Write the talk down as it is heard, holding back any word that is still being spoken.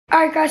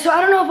Alright guys, so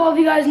I don't know if all of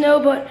you guys know,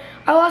 but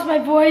I lost my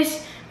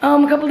voice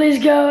a couple days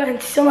ago and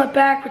it's still not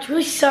back, which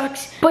really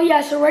sucks. But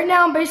yeah, so right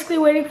now I'm basically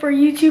waiting for a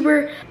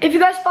YouTuber. If you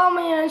guys follow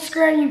me on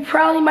Instagram, you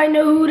probably might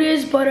know who it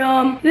is, but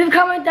leave a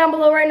comment down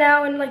below right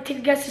now and like take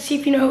a guess to see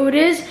if you know who it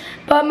is.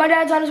 But my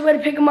dad's on his way to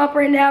pick him up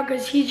right now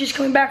because he's just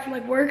coming back from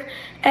like work.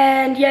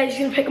 And yeah, he's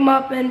gonna pick him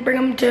up and bring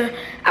him to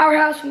our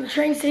house from the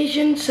train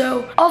station.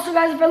 So also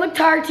guys, if I look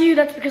tired to you,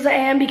 that's because I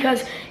am,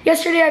 because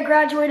yesterday I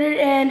graduated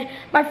and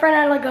my friend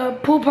had like a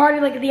pool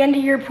party, like at the end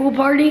of year pool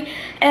party,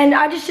 and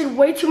I just did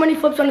way too many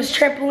flips on his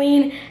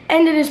trampoline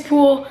and in his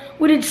pool.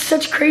 We did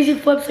such crazy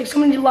flips, like so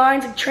many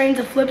lines, like trains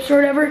of flips or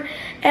whatever,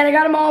 and I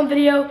got them all on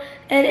video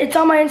and it's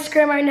on my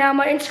Instagram right now.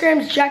 My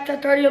Instagram is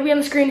Doherty. It'll be on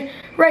the screen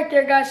right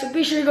there, guys, so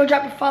be sure to go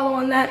drop a follow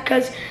on that,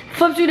 because the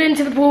flips we did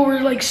into the pool were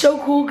like so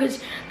cool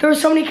because there were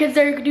so many kids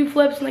there who could do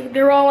flips, and like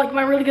they were all like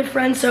my really good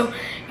friends. So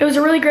it was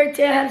a really great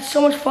day. I had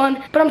so much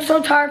fun, but I'm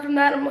so tired from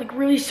that. I'm like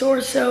really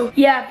sore. So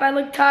yeah, if I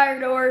look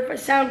tired or if I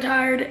sound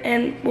tired,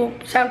 and well,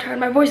 sound tired,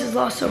 my voice is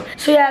lost. So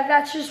yeah,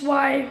 that's just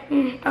why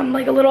I'm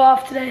like a little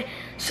off today.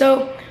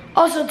 So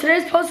also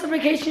today's post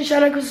notification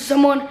shout out goes to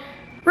someone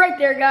right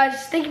there,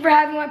 guys. Thank you for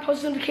having my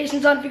post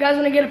notifications on. If you guys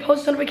want to get a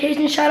post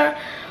notification shout out,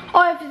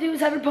 all you have to do is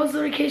have your post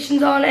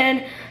notifications on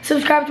and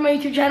subscribe to my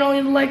YouTube channel,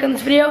 leave a like on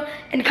this video,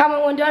 and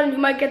comment when done, and you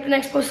might get the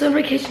next post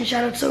notification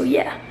shout out. So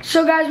yeah.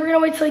 So guys, we're gonna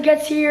wait till he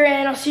gets here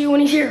and I'll see you when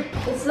he's here.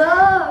 What's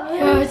up, man?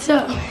 Yeah, what's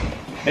up?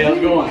 Hey, how's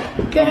it going?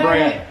 Good. I'm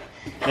Brad.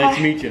 Nice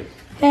to meet you.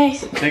 Thanks.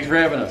 Thanks for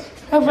having us.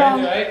 No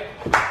problem.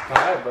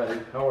 Hi, buddy.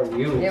 How are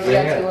you? Yeah, we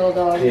got two little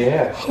dogs.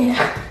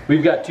 Yeah.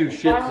 We've got two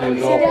Shih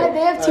Tzus also.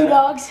 They have two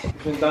dogs.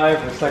 Been dying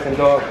for a second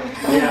dog.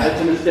 Yeah, that's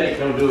a mistake.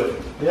 Don't do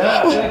it.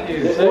 Yeah, thank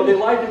you. Well, they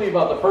lied to me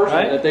about the first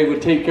one, that they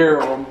would take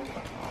care of them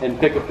and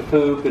pick up the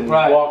poop and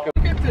walk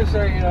them. Get this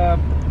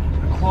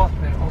cloth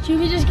now.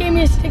 Juvie just gave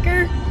me a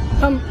sticker.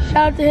 Shout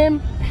out to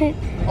him.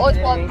 Oh, it's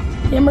fun.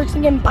 The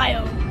Emerson Game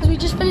Bio. We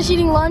just finished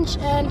eating lunch,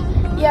 and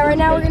yeah, right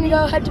now we're gonna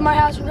go head to my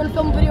house. We're gonna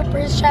film a video for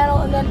his channel,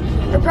 and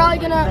then we're probably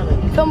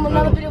gonna film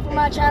another video for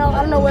my channel.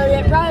 I don't know where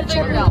yet. Probably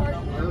figure it out.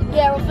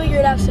 Yeah, we'll figure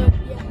it out. So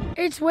yeah,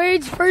 it's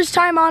Wade's first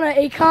time on an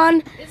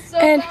Acon,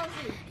 and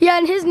yeah,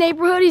 in his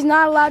neighborhood, he's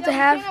not allowed to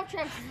have.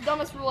 Tramps. It's the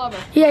dumbest rule ever.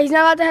 Yeah, he's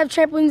not allowed to have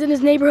trampolines in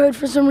his neighborhood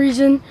for some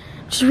reason,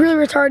 which is really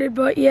retarded,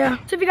 but yeah.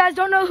 So if you guys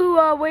don't know who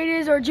Wade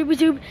is, or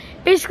JubiTube,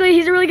 basically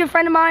he's a really good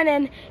friend of mine,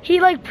 and he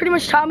like pretty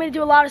much taught me to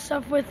do a lot of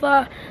stuff with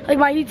like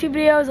my YouTube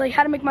videos, like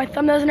how to make my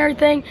thumbnails and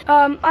everything.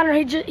 I don't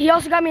know, he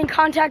also got me in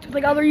contact with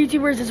like other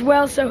YouTubers as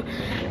well, so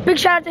big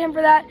shout out to him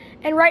for that.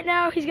 And right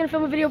now he's gonna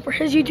film a video for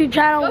his YouTube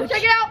channel. Go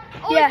check it out.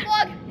 Always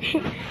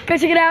vlog. Go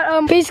check it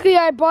out. Basically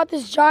I bought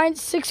this giant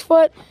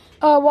 6-foot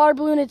water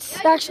balloon.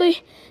 It's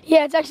actually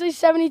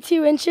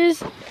 72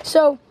 inches.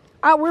 So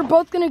we're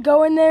both gonna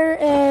go in there,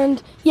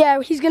 and yeah,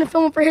 he's gonna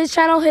film it for his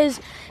channel. His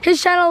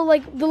channel,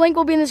 like the link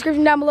will be in the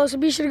description down below, so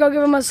be sure to go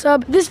give him a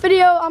sub. This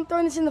video, I'm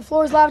throwing this in the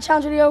Floors Lava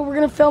Challenge video. We're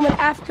gonna film it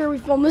after we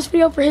film this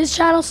video for his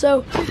channel.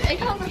 So These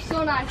Acons are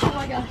so nice. Oh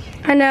my gosh.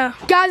 I know,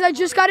 guys. I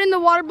just got in the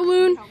water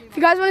balloon. If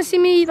you guys want to see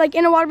me like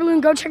in a water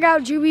balloon, go check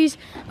out Jubie's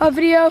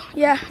video.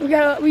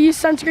 Yeah, we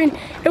used sunscreen.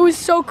 It was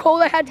so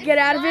cold I had to get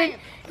out of it.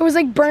 It was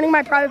like burning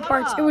my private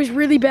parts. It was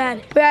really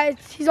bad. But yeah,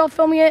 he's all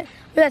filming it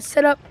with that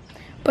setup.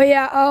 But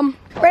yeah,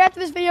 right after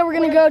this video, we're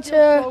gonna go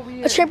to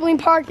a trampoline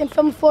park and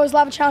film the Floors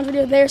Lava Challenge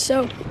video there.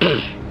 So,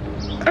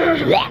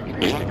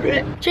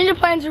 change of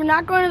plans. We're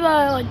not going to the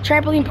like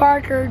trampoline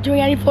park or doing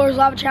any Floors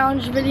Lava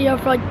Challenge video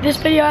for like this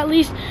video at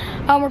least.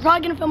 We're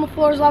probably gonna film a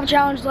Floors Lava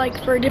Challenge like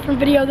for a different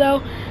video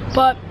though.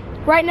 But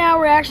right now,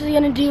 we're actually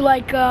gonna do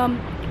like a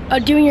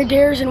doing your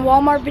dares in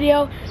Walmart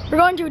video. We're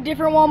going to a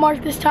different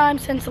Walmart this time,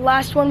 since the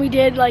last one we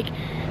did, like,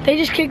 they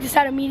just kicked us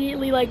out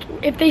immediately. Like,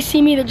 if they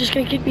see me, they're just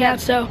gonna kick me out.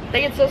 So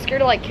they get so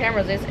scared of like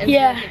cameras, they just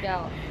instantly kick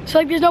out. So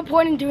like, there's no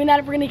point in doing that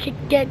if we're gonna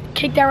get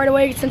kicked out right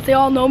away, since they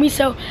all know me.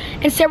 So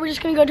instead, we're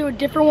just gonna go to a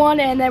different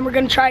one, and then we're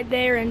gonna try it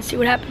there and see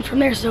what happens from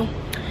there. So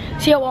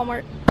see you at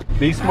Walmart.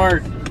 Be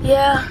smart.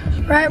 Yeah,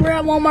 right. We're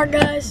at Walmart,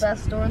 guys.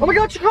 Best store. Oh my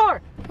God, your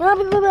car!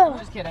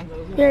 Just kidding.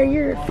 Yeah,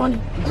 you're funny.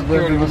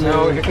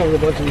 No, here comes a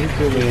bunch of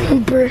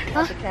YouTubers.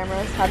 Hide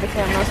the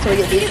cameras till we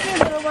get these.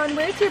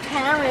 Where's your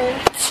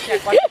parents?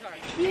 Check, watch your car.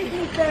 Excuse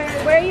me, sir.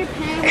 Where are your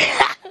parents?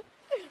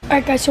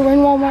 Alright guys, so we're in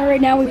Walmart right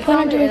now. We plan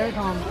on doing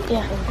Intercom.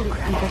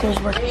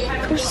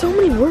 there's so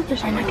many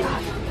workers. Oh my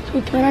god. So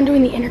we plan on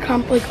doing the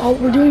intercom, like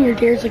we're doing your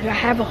dares. Like I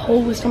have a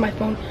whole list on my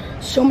phone.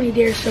 So many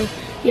dares. So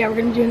yeah, we're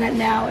gonna be doing that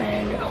now,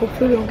 and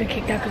hopefully we don't get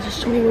kicked out because there's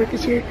so many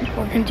workers here.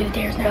 We're gonna do the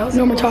dares now.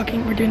 No more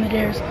talking, we're doing the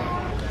dares.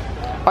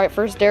 Alright,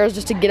 first dare is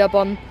just to get up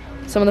on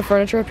some of the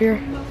furniture up here.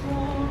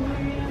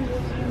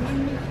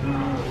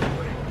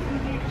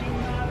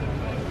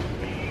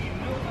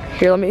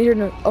 Here, let me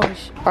hear.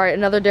 Alright,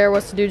 another dare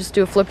was to just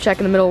do a flip check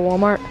in the middle of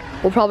Walmart.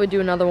 We'll probably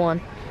do another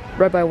one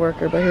right by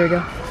worker, but here we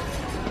go.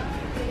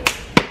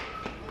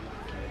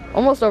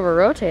 Almost over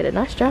rotated.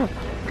 Nice job.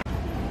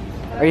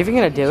 Are you even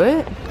gonna do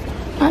it?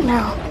 Not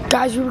now.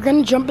 Guys, we were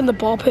gonna jump in the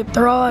ball pit.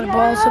 They're all out of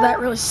balls, so that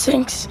really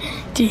sinks.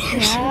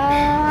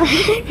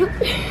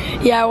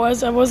 Yeah,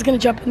 I was gonna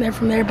jump in there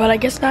from there, but I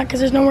guess not because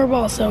there's no more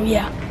balls, so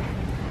yeah.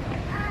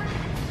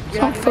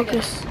 Don't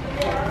focus.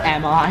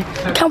 Am I?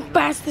 Look how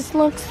fast this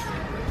looks.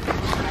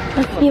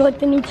 I feel like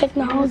the new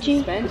technology.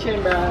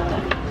 Suspension, bro.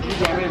 You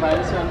dare me to buy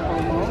this one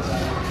almost?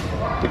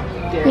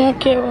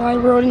 Okay, well I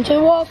rode into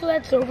the wall, so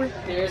that's over.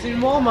 There's in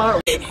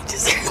Walmart. He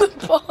just threw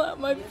the ball at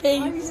my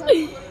face.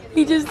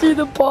 He just threw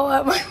the ball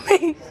at my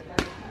face.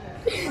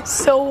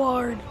 So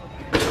hard.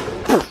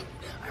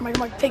 Alright,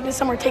 Mike, take this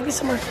somewhere, take this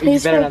somewhere. I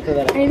need better not throw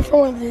that out. I need it for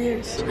one of the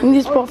dares. I need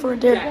this ball for a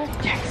dare.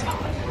 Jack's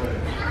following.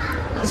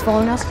 He's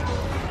following us.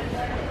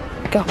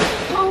 Go.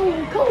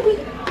 Oh, Kobe.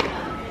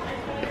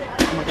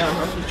 Oh my god,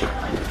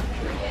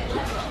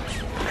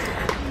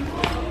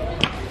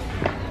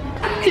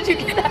 Did you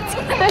get that?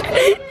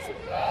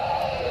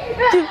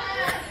 Dude.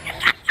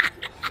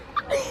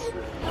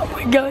 Oh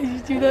my god, you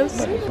do this?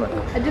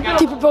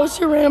 To propose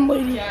to a random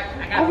lady.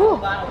 I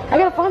will. I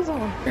gotta find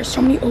someone. There's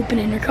so many open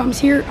intercoms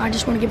here. I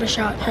just want to give it a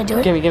shot. Can I do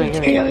it? Gimme.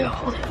 Yeah,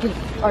 hold it.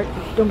 Alright,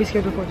 don't be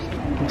scared, of course.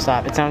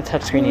 Stop. It's not a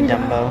touchscreen, you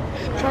dumbo.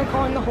 Try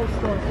calling the whole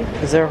store.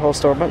 Is there a whole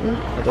store button?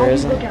 Oh, there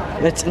isn't. look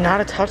out. It's not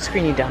a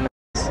touchscreen, you dumbass.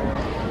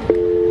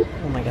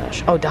 Oh my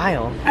gosh. Oh,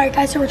 dial. Alright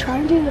guys, so we're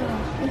trying to do the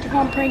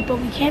intercom prank, but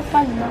we can't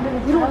find the number.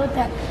 We don't know if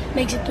that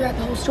makes it throughout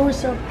the whole store,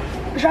 so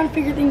we're trying to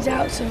figure things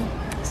out, so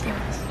stay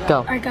with us.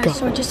 Go. Alright guys,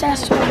 so I just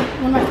asked one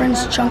of my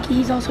friends, Chunky,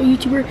 he's also a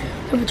YouTuber,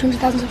 over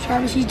 200,000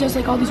 subscribers. He does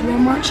like all these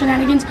Walmart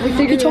shenanigans.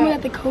 He told me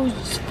that the code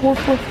is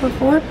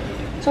 4444,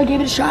 so I gave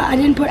it a shot. I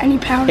didn't put any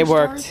pound or It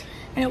worked. stars,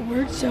 and it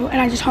worked, so,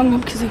 and I just hung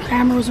up because the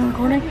camera wasn't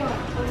recording.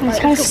 And it's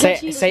kind of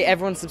sketchy. Say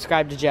everyone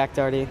subscribe to Jack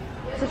Doherty.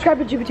 Subscribe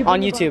to YouTube.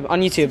 On YouTube. On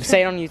YouTube.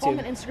 Say it on Follow YouTube.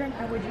 me on Instagram.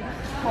 How would you?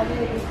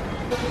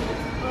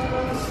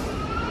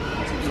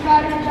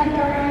 Subscribe to Jack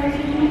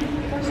Doherty.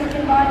 First,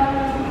 second,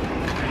 bye.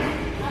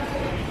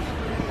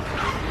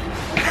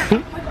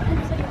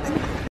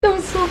 That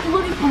was so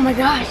funny. Oh my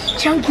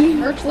gosh, Chunky.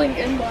 Merchling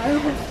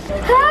environment.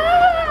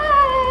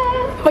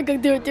 Oh my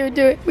god, do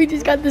it. We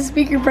just got the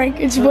speaker prank.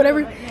 It's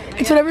whatever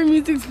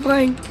music's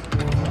playing.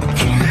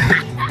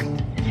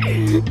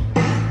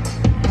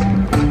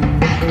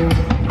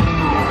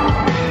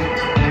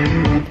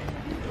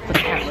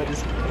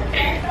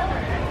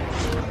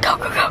 Go.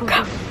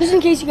 Just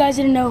in case you guys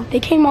didn't know, they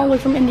came all the way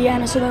from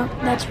Indiana, so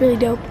that's really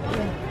dope.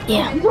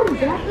 Yeah. He's over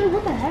back there?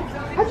 What the heck?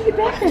 How'd you get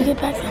back there? How'd you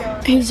get back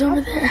there? He's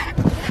over there.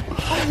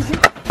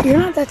 You're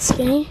not that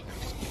skinny.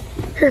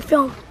 Here,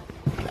 film.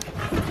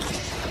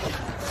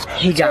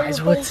 Hey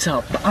guys, what's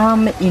up?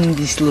 I'm in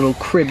this little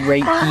crib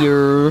right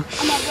here.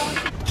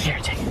 Here,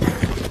 take it.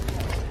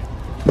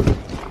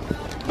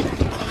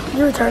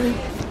 You're retarded.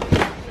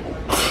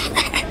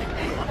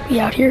 We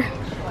out here.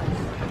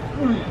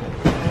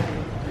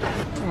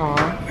 Aww.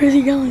 Where's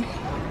he going?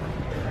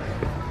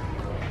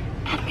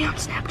 Add me on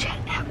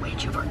Snapchat at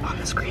WageOver on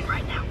the screen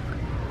right now.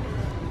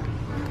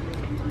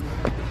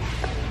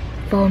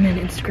 Follow me on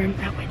Instagram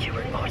at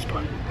WageOver. Always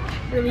plug.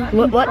 Really?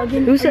 What?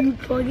 Who said? Are you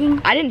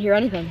plugging? I didn't hear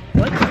anything.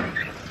 What?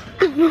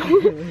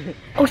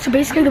 Oh, so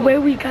basically the way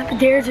we got the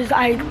dares is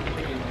I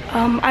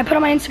put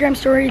on my Instagram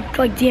story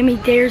like DM me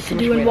dares to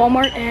do in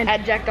Walmart and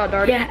At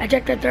Jack.Doherty. yeah, at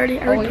Jack.Doherty.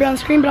 I already put it on the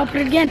screen, but I'll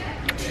put it again.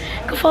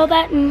 Go follow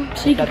that and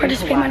so you can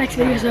participate in my next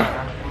video. So.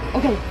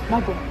 Okay,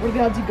 Michael, what are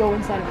the odds you go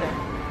inside of there?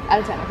 Out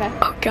of 10, okay?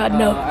 Oh God,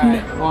 no.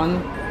 Alright,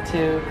 1,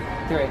 2,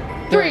 3.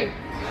 3.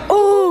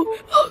 Oh,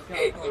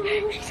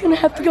 he's gonna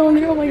have to go in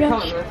there. Oh my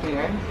gosh. With me,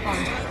 right?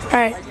 All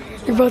right,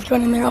 you're both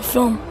going in there. I'll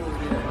film.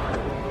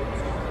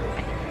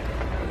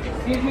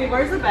 Excuse me,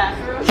 where's the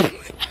bathroom?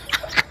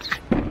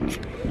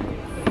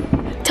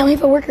 Tell me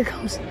if a worker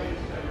comes.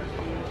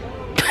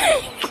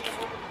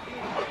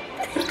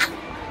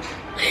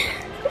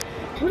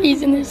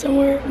 He's in there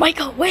somewhere.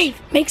 Michael, wave.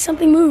 Make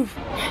something move.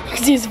 You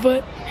can see his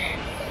foot.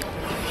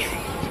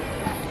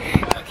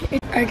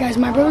 Alright guys,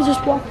 my brother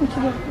just walked into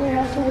the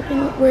warehouse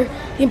where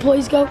the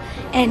employees go,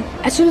 and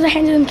as soon as I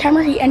handed him the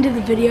camera, he ended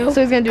the video.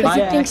 So he's gonna do it because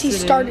he by thinks he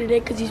accident. started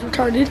it because he's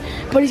retarded,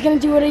 but he's gonna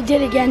do what I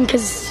did again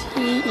because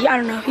he I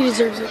don't know, he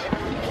deserves it.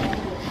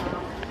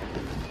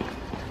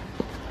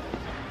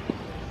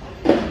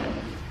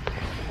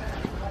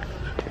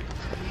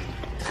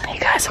 Hey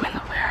guys, I'm in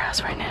the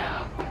warehouse right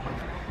now.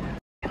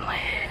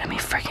 I mean,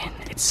 freaking,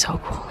 it's so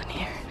cool in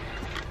here.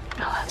 I'm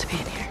not allowed to be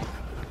in here.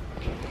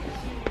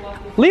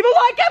 Leave a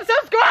like and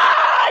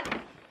subscribe!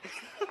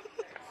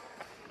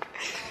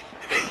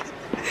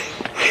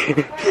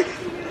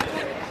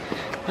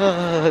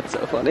 Oh, that's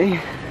so funny.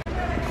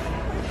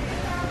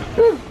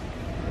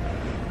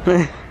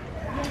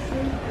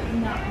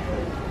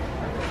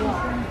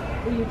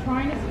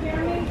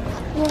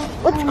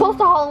 It's close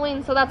to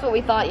Halloween, so that's what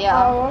we thought,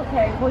 yeah. Oh,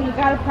 okay. Well, you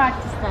gotta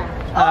practice then.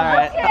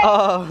 Alright.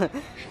 Oh,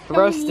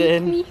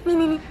 roasted.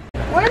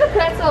 Where are the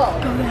pretzels?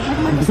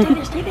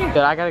 Stay there.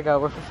 Good, I gotta go.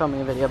 We're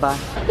filming a video. Bye.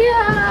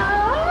 Yeah.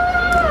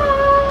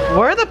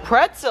 Where are the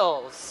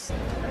pretzels?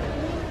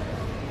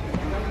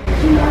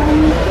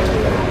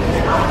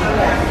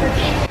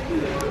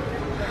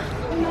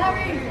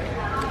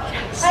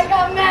 Yes.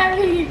 got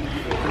married.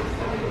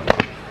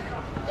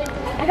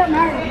 I got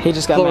married. He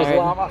just got married.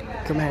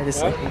 Come marry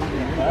this thing.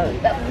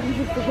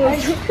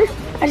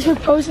 I just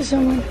proposed to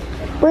someone.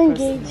 We're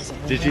engaged.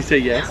 Did you say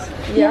yes?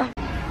 Yeah.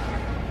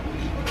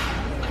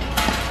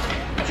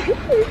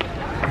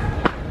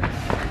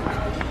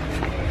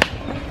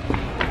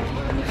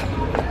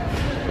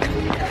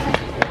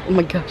 Oh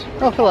my gosh.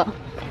 Oh, hello.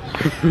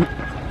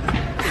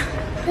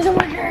 Doesn't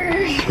work.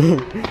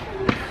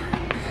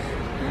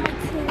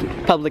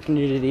 Public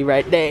nudity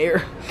right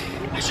there.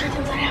 My shirt's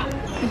inside out.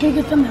 I get a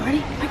good film though. Ready?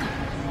 Michael.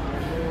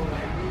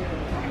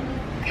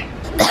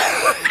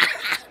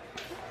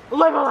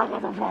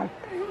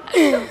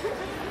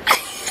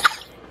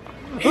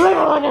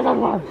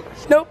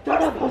 Nope. I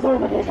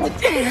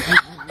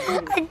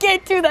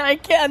can't do that. I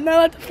can't. I'm not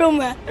allowed to film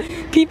that.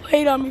 People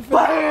hate on me for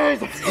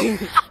that.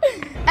 And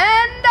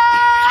I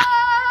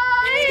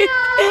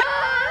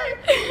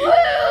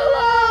will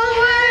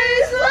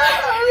always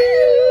love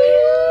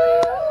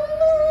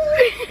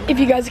you. If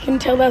you guys can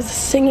tell, that was a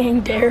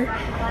singing dare.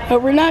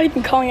 We're not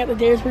even calling out the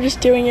dares. We're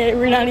just doing it.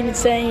 We're not even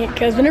saying it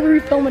because whenever we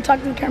film and talk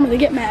to the camera, they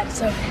get mad.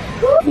 So,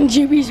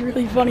 Juby's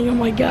really funny. Oh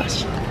my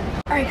gosh. All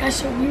right, guys.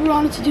 So we were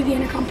on to do the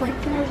intercom prank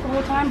for the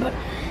whole time,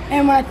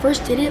 and when I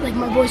first did it, like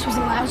my voice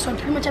wasn't loud, so I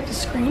pretty much have to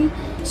scream.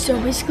 So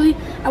basically,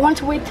 I wanted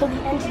to wait till the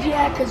end to do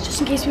that because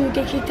just in case we would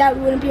get kicked out,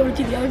 we wouldn't be able to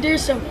do the other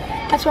dares. So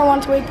that's why I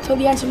wanted to wait till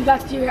the end, so we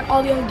got to do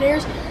all the other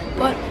dares.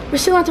 But we're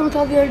still not done with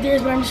all the other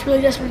dares, but I'm just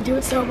really desperate to do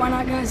it. So why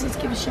not, guys? Let's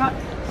give it a shot.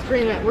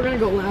 Scream it. We're gonna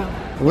go loud.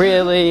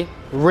 Really,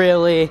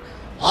 really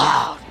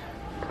loud.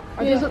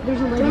 There's a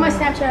lady. On my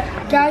Snapchat,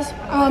 guys.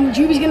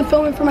 Juby's gonna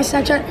film it for my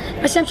Snapchat.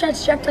 My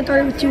Snapchat's Jeff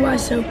Doherty with 2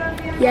 Y's. So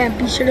yeah,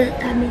 be sure to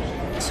add me.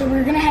 So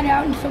we're gonna head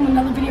out and film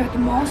another video at the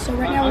mall. So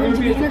right now we're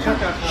gonna do the intercom.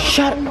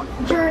 Shut up.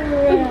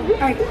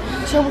 Alright,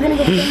 so we're gonna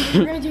go film,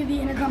 we're gonna do the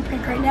intercom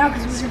prank right now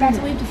because we're about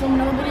to leave to film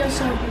another video.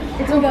 So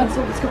let's go.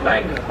 So let's go.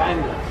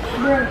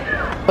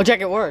 Oh,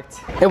 Jack, it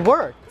worked. It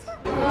worked.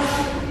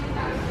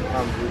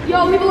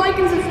 Yo, leave a like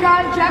and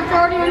subscribe. Jack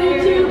Doherty on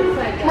YouTube.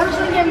 Merch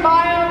link in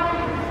bio.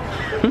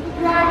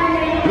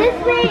 This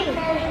way.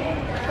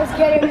 Let's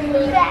get it.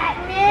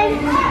 Batman.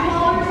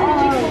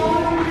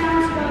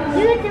 You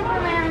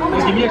Superman.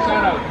 Give me a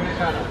shout out.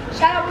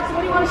 Shout out.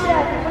 What do you want to shout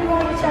out? What do you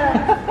want to shout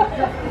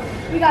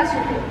out? You got you.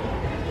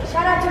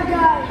 Shout out to the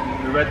guy.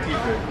 The red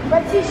t-shirt.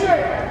 Red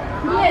t-shirt.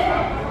 Yeah.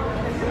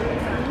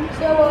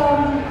 So,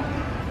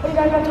 what do you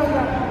guys got to talk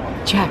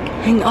about? Jack,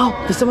 hang up.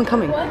 There's someone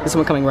coming. There's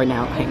someone coming right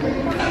now.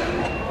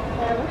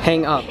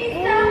 Hang up. Thank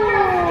you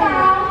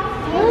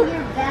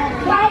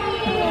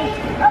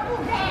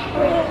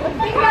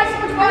guys so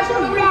much for watching.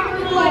 Don't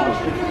forget to like,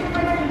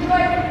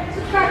 enjoy,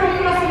 subscribe,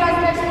 and we'll see you guys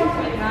next one.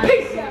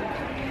 Peace out.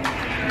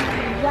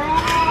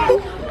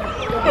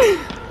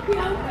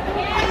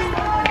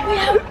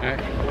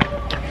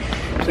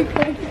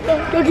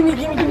 Go, give me.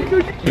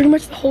 Pretty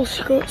much the whole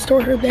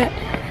store heard that.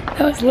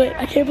 That was lit.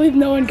 I can't believe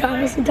no one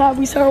got us in time.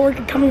 We saw our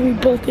work coming, we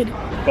bolted.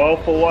 Go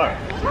for what?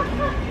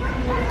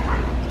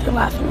 They're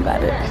laughing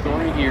about it. The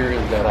story here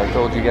is that I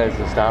told you guys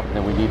to stop and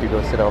then we need to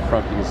go sit out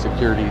front because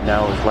security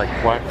now is like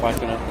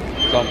watching us.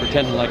 So I'm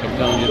pretending like I'm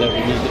telling you that we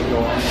need to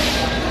go on.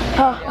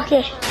 Oh,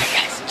 okay.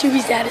 Guys,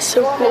 Juby's dad is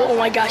so cool. Oh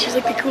my gosh, he's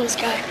like the coolest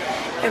guy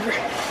ever.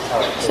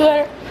 See you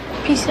later.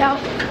 Peace out.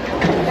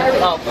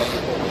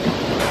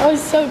 That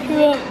was so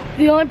cool.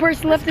 The only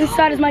person left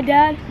inside is my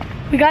dad.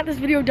 We got this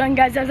video done,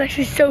 guys. That was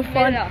actually so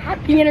fun.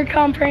 The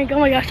intercom prank. Oh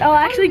my gosh. I'll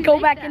actually go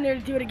back in there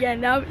to do it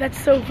again. That's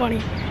so funny.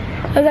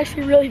 That was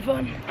actually really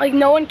fun. Like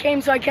no one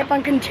came, so I kept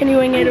on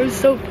continuing it. It was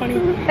so funny.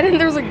 And then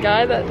there was a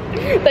guy that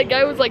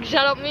guy was like,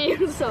 shout out me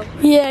and stuff.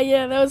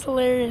 Yeah, that was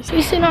hilarious.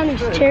 We sitting on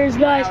these chairs,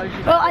 guys.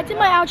 Well, I did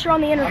my outro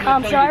on the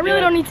intercom, so I really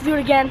don't need to do it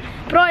again.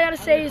 But all I gotta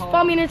say is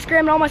follow me on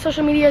Instagram and all my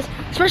social medias,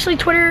 especially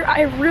Twitter. I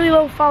have really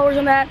low followers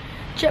on that.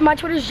 My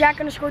Twitter is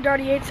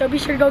Jack_Doherty8, so be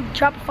sure to go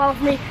drop a follow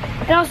for me.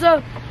 And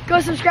also,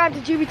 go subscribe to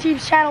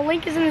JubyTube's channel.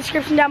 Link is in the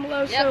description down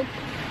below. Yep. So,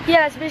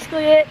 yeah, that's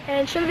basically it.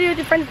 And share the video with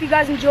your friends if you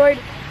guys enjoyed.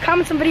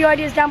 Comment some video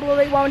ideas down below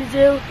that you want me to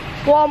do.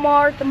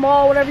 Walmart, the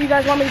mall, whatever you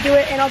guys want me to do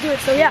it, and I'll do it.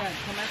 So, yeah,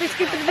 please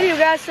keep the video,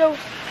 guys. So,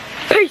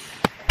 peace.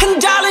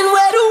 And darling,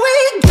 where do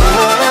we go?